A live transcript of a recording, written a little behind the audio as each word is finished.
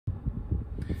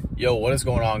Yo, what is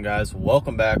going on, guys?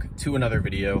 Welcome back to another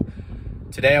video.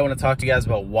 Today I want to talk to you guys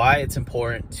about why it's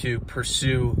important to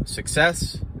pursue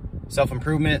success,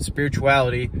 self-improvement,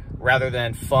 spirituality, rather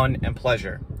than fun and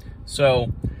pleasure.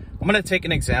 So I'm going to take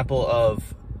an example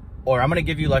of, or I'm going to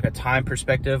give you like a time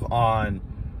perspective on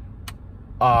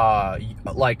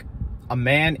like a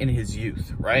man in his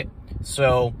youth, right?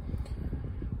 So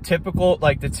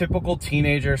the typical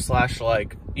teenager slash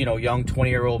like, you know, young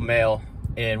 20-year-old male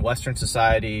in Western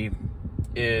society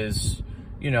is,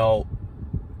 you know,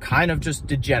 kind of just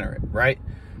degenerate, right?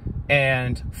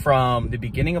 And from the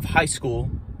beginning of high school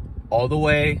all the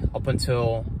way up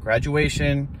until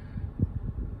graduation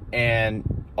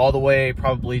and all the way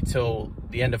probably till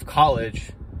the end of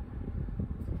college,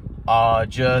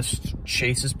 just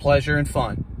chases pleasure and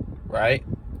fun, right?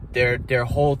 Their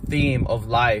whole theme of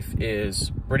life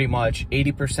is pretty much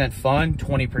 80% fun,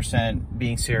 20%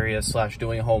 being serious slash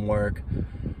doing homework,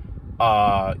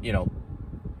 you know,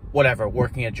 whatever,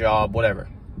 working a job, whatever.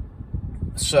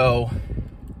 So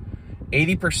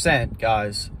 80%,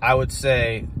 guys, I would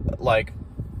say, like,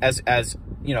 as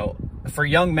you know, for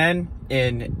young men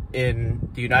in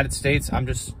the United States, I'm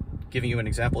just giving you an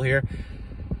example here,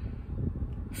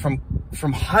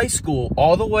 from high school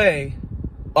all the way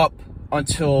up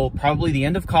until probably the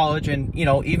end of college, and you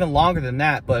know, even longer than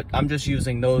that, but I'm just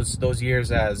using those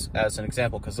years as an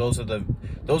example because those are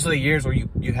the years where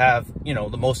you have, you know,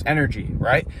 the most energy,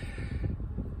 right?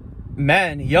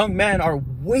 Young men are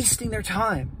wasting their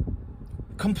time,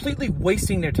 completely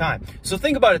wasting their time. So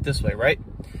think about it this way, right?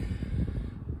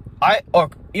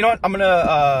 You know what, I'm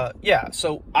gonna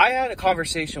so I had a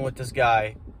conversation with this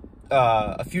guy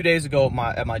a few days ago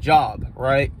at my job,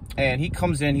 right? And he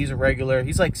comes in, he's a regular,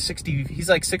 he's like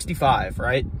 65,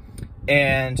 right?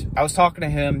 And I was talking to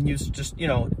him, he was just, you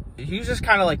know, he was just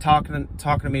kind of like talking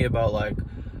to me about like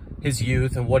his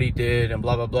youth and what he did and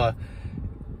blah, blah, blah.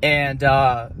 And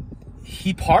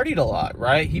he partied a lot,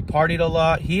 right? He partied a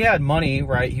lot. He had money,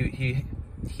 right? He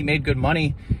made good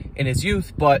money in his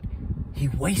youth, but he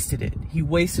wasted it. He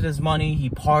wasted his money. He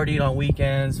partied on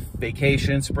weekends,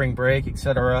 vacation, spring break,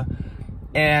 etc.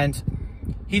 And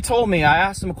he told me, I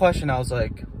asked him a question. I was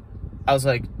like,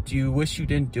 do you wish you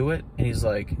didn't do it? And he's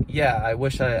like, yeah, I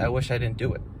wish I didn't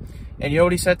do it. And you know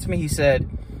what he said to me? He said,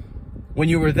 when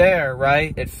you were there,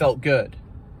 right, it felt good.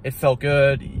 It felt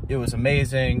good. It was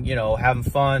amazing, you know, having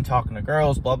fun, talking to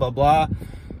girls, blah, blah, blah.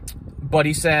 But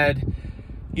he said,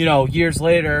 you know, years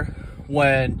later,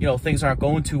 when, you know, things aren't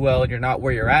going too well and you're not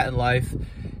where you're at in life,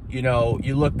 you know,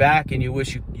 you look back and you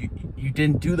wish you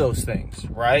didn't do those things,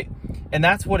 right? And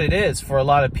that's what it is for a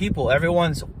lot of people.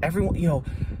 Everyone, you know,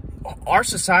 our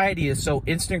society is so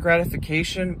instant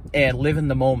gratification and live in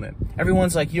the moment.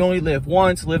 Everyone's like, you only live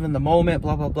once, live in the moment,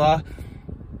 blah, blah, blah.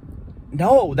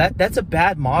 No, that's a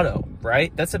bad motto,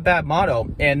 right? That's a bad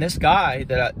motto. And this guy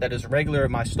that is regular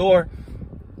at my store,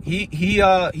 he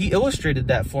illustrated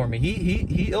that for me.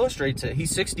 He illustrates it.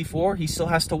 He's 64. He still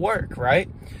has to work, right?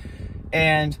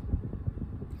 And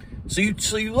so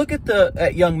you look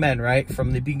at young men, right,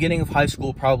 from the beginning of high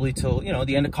school probably till, you know,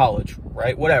 the end of college,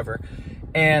 right, whatever,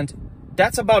 and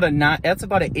that's about an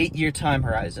 8-year time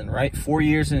horizon, right? 4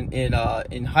 years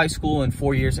in high school and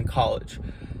 4 years in college.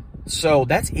 So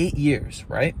that's 8 years,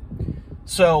 right?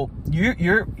 So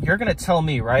you're gonna tell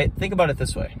me, right? Think about it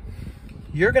this way: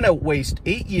 you're gonna waste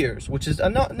 8 years, which is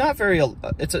not very.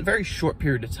 It's a very short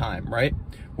period of time, right?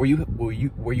 Where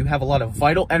you have a lot of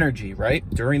vital energy, right,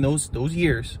 during those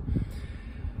years,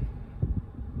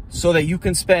 so that you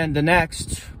can spend the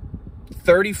next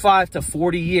 35 to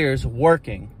 40 years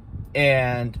working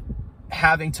and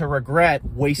having to regret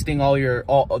wasting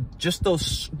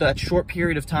that short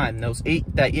period of time, that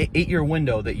 8-year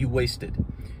window that you wasted.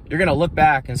 You're gonna look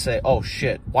back and say, oh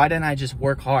shit, why didn't I just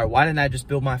work hard? Why didn't I just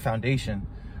build my foundation?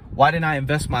 Why didn't I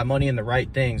invest my money in the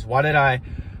right things? Why did I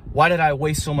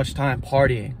waste so much time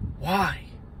partying?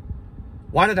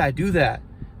 Why did I do that?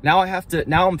 Now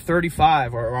I'm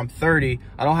 35 or I'm 30.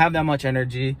 I don't have that much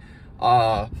energy.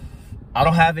 I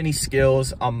don't have any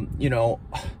skills. You know,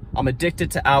 I'm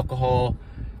addicted to alcohol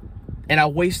and I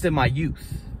wasted my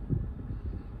youth.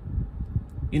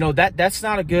 You know, that's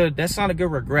not a good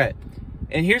regret.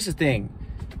 And here's the thing,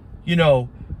 you know,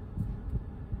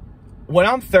 when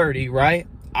I'm 30, right,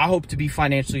 I hope to be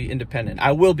financially independent.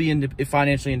 I will be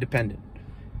financially independent.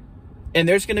 And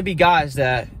there's going to be guys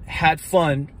that had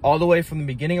fun all the way from the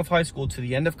beginning of high school to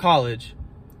the end of college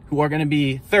who are going to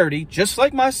be 30, just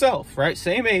like myself, right?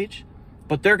 Same age,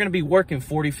 but they're going to be working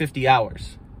 40, 50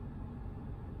 hours.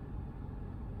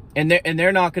 And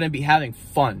they're not going to be having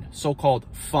fun, so-called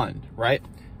fun, right?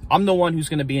 I'm the one who's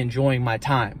going to be enjoying my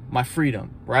time, my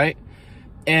freedom, right?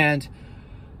 And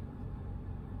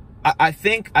I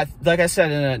think, like I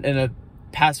said in a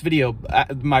past video,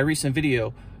 my recent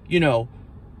video, you know,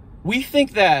 we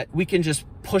think that we can just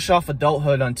push off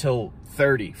adulthood until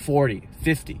 30, 40,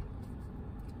 50.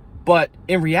 But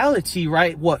in reality,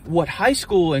 right, what high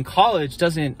school and college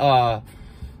doesn't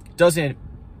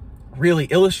really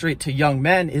illustrate to young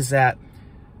men is that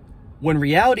when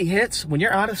reality hits, when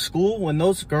you're out of school, when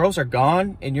those girls are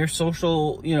gone and your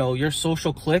social, you know, your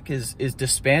social clique is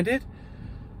disbanded,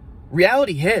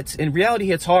 reality hits, and reality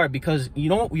hits hard, because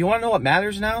you want to know what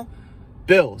matters now?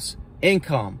 Bills,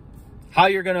 income, how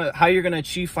you're gonna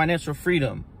achieve financial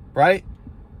freedom, right?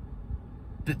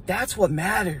 That's what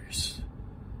matters,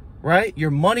 right?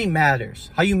 Your money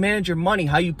matters. How you manage your money,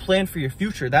 how you plan for your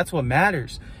future, that's what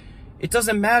matters. It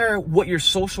doesn't matter what your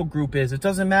social group is. It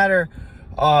doesn't matter,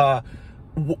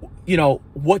 you know,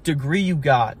 what degree you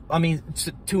got. I mean,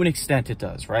 to an extent it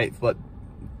does, right? But,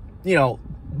 you know,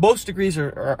 most degrees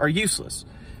are useless.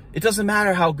 It doesn't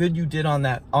matter how good you did on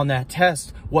that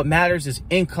test. What matters is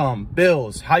income,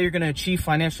 bills, how you're going to achieve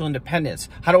financial independence.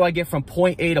 How do I get from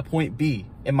point A to point B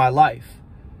in my life?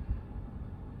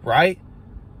 Right?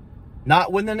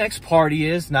 Not when the next party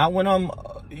is, not when I'm,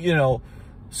 you know,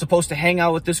 supposed to hang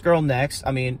out with this girl next.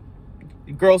 I mean,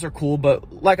 girls are cool,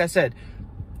 but like I said,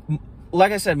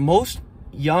 most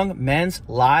young men's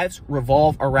lives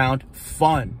revolve around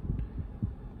fun.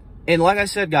 And like I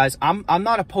said, guys, I'm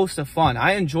not opposed to fun.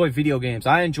 I enjoy video games.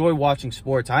 I enjoy watching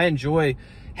sports. I enjoy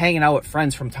hanging out with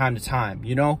friends from time to time,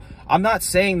 you know? I'm not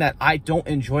saying that I don't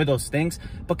enjoy those things,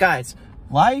 but guys,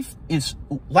 life is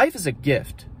a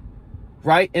gift,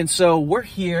 right? And so we're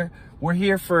here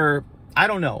for, I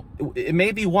don't know, it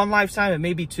may be one lifetime, it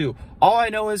may be two. All I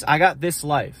know is I got this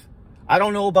life. I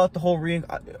don't know about the whole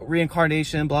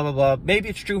reincarnation, blah, blah, blah. Maybe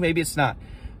it's true, maybe it's not.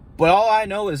 But all I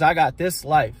know is I got this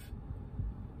life.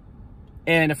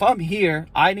 And if I'm here,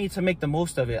 I need to make the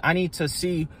most of it. I need to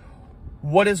see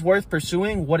what is worth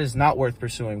pursuing, what is not worth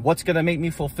pursuing, what's going to make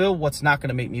me fulfilled, what's not going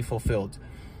to make me fulfilled.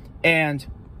 And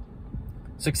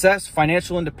success,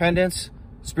 financial independence,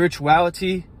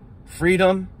 spirituality,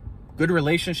 freedom, good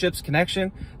relationships,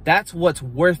 connection, that's what's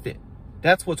worth it.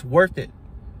 That's what's worth it.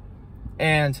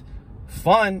 And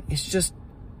fun is just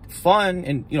fun,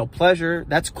 and, you know, pleasure,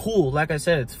 that's cool. Like I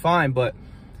said, it's fine, but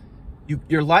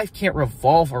your life can't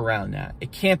revolve around that.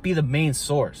 It can't be the main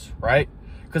source, right?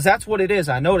 Because that's what it is.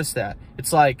 I noticed that.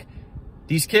 It's like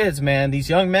these kids, man, these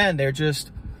young men, they're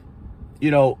just, you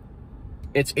know,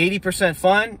 it's 80%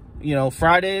 fun, you know,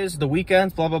 Fridays, the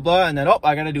weekends, blah, blah, blah. And then, oh,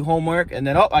 I got to do homework. And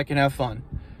then, oh, I can have fun.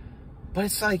 But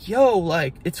it's like, yo,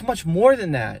 like, it's much more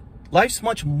than that. Life's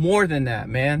much more than that,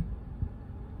 man.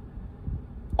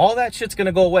 All that shit's going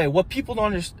to go away. What people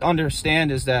don't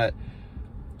understand is that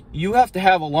you have to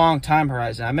have a long time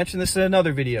horizon. I mentioned this in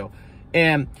another video.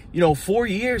 And, you know, 4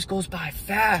 years goes by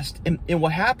fast. And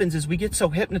what happens is we get so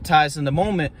hypnotized in the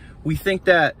moment, we think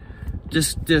that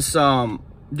this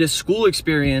school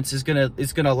experience is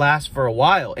gonna last for a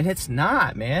while. And it's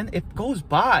not, man. It goes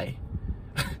by.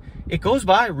 It goes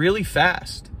by really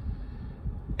fast.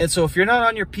 And so if you're not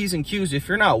on your P's and Q's, if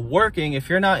you're not working, if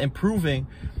you're not improving,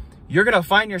 you're gonna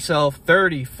find yourself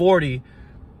 30, 40,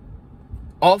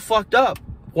 all fucked up.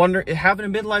 Having a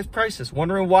midlife crisis,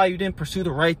 wondering why you didn't pursue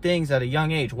the right things at a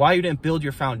young age, why you didn't build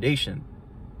your foundation,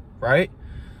 right?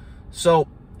 So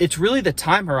it's really the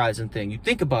time horizon thing. You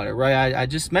think about it, right? I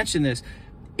just mentioned this.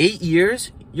 8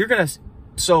 years,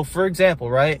 so for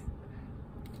example, right?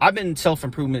 I've been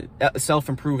self-improving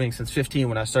since 15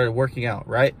 when I started working out,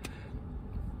 right?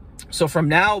 So from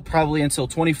now probably until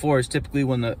 24 is typically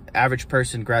when the average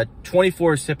person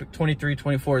 24 is typically 23,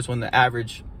 24 is when the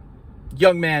average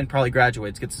young man probably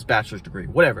graduates, gets his bachelor's degree,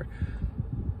 whatever.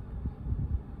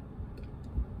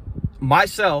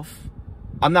 Myself,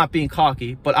 I'm not being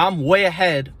cocky, but I'm way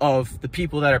ahead of the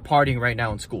people that are partying right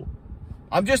now in school.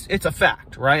 It's a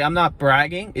fact, right? I'm not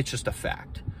bragging. It's just a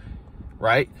fact,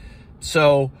 right?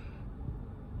 So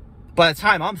by the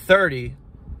time I'm 30,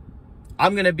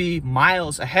 I'm going to be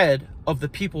miles ahead of the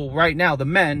people right now, the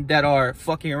men that are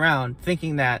fucking around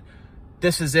thinking that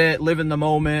this is it, live in the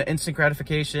moment, instant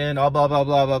gratification, all blah, blah,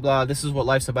 blah, blah, blah. This is what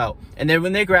life's about. And then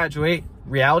when they graduate,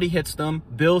 reality hits them,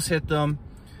 bills hit them,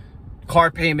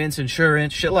 car payments,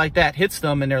 insurance, shit like that hits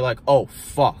them, and they're like, oh,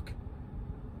 fuck.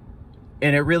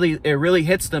 And it really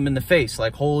hits them in the face,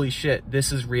 like, holy shit,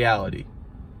 this is reality.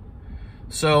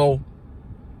 So,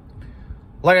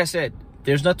 like I said,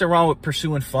 there's nothing wrong with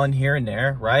pursuing fun here and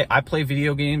there, right? I play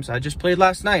video games. I just played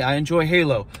last night. I enjoy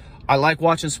Halo. I like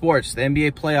watching sports. The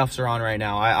NBA playoffs are on right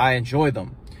now. I enjoy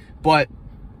them. But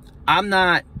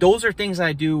those are things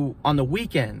I do on the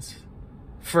weekends.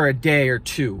 for a day or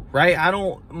two, right?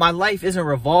 My life isn't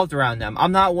revolved around them.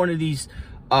 I'm not one of these,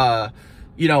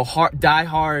 you know,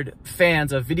 die-hard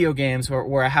fans of video games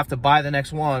where I have to buy the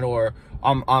next one, or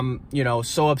I'm, you know,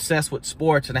 so obsessed with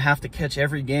sports and I have to catch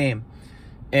every game.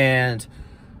 And,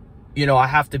 you know, I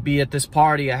have to be at this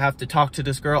party. I have to talk to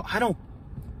this girl. I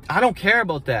don't care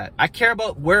about that. I care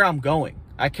about where I'm going.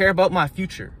 I care about my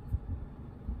future.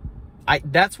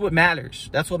 That's what matters.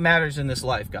 That's what matters in this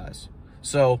life, guys.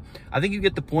 So I think you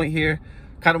get the point here.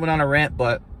 Kind of went on a rant,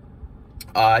 but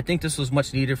I think this was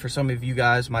much needed for some of you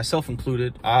guys, myself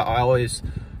included. I always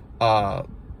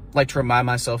like to remind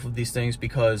myself of these things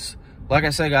because, like I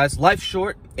said, guys, life's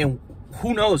short, and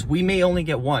who knows, we may only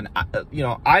get one. You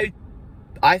know, I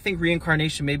think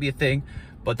reincarnation may be a thing,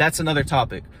 but that's another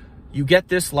topic. You get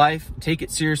this life, take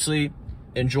it seriously,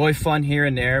 enjoy fun here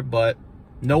and there, but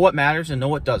know what matters and know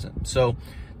what doesn't. So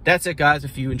that's it, guys.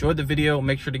 If you enjoyed the video,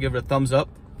 make sure to give it a thumbs up.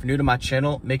 If you're new to my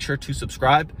channel, make sure to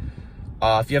subscribe.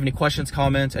 If you have any questions,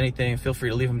 comments, anything, feel free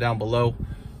to leave them down below,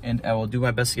 and I will do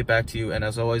my best to get back to you. And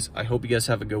as always, I hope you guys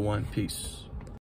have a good one. Peace.